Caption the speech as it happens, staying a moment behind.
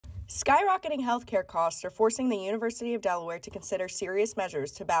Skyrocketing healthcare costs are forcing the University of Delaware to consider serious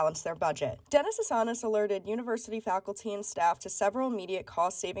measures to balance their budget. Dennis Asanas alerted university faculty and staff to several immediate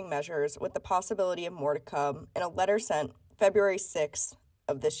cost-saving measures with the possibility of more to come in a letter sent February 6th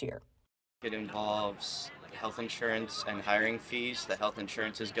of this year. It involves health insurance and hiring fees. The health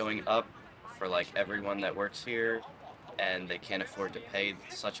insurance is going up for everyone that works here, and they can't afford to pay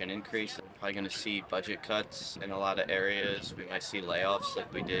such an increase. We're probably going to see budget cuts in a lot of areas. We might see layoffs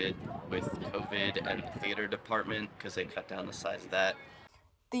like we did with COVID and the theater department because they cut down the size of that.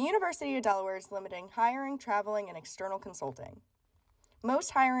 The University of Delaware is limiting hiring, traveling, and external consulting.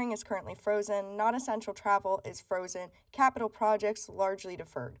 Most hiring is currently frozen, non-essential travel is frozen, capital projects largely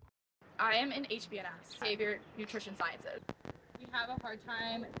deferred. I am in HBNS, Behavior Nutrition Sciences. We have a hard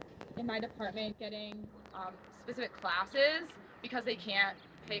time in my department getting specific classes because they can't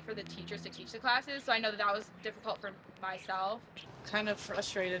pay for the teachers to teach the classes. So I know that was difficult for myself. Kind of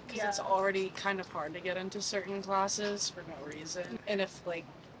frustrated because it's already kind of hard to get into certain classes for no reason. And if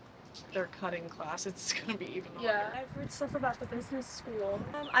they're cutting class, it's going to be even harder. Yeah, I've heard stuff about the business school.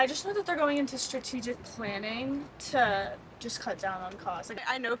 I just know that they're going into strategic planning to just cut down on costs.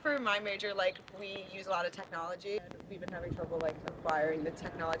 I know for my major, we use a lot of technology, and we've been having trouble acquiring the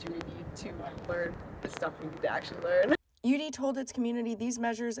technology we need to learn the stuff we need to actually learn. UD told its community these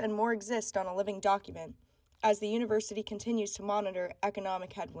measures and more exist on a living document as the university continues to monitor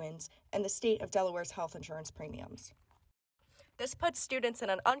economic headwinds and the state of Delaware's health insurance premiums. This puts students in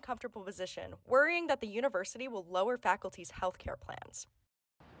an uncomfortable position, worrying that the university will lower faculty's health care plans.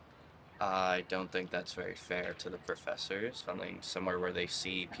 I don't think that's very fair to the professors, somewhere where they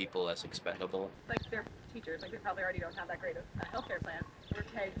see people as expendable. They're teachers, they probably already don't have that great of a healthcare plan. We're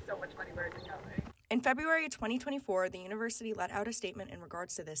paying so much money, where is it going? In February 2024, the university let out a statement in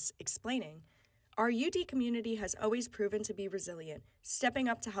regards to this, explaining, "Our UD community has always proven to be resilient, stepping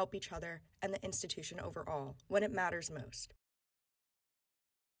up to help each other and the institution overall when it matters most.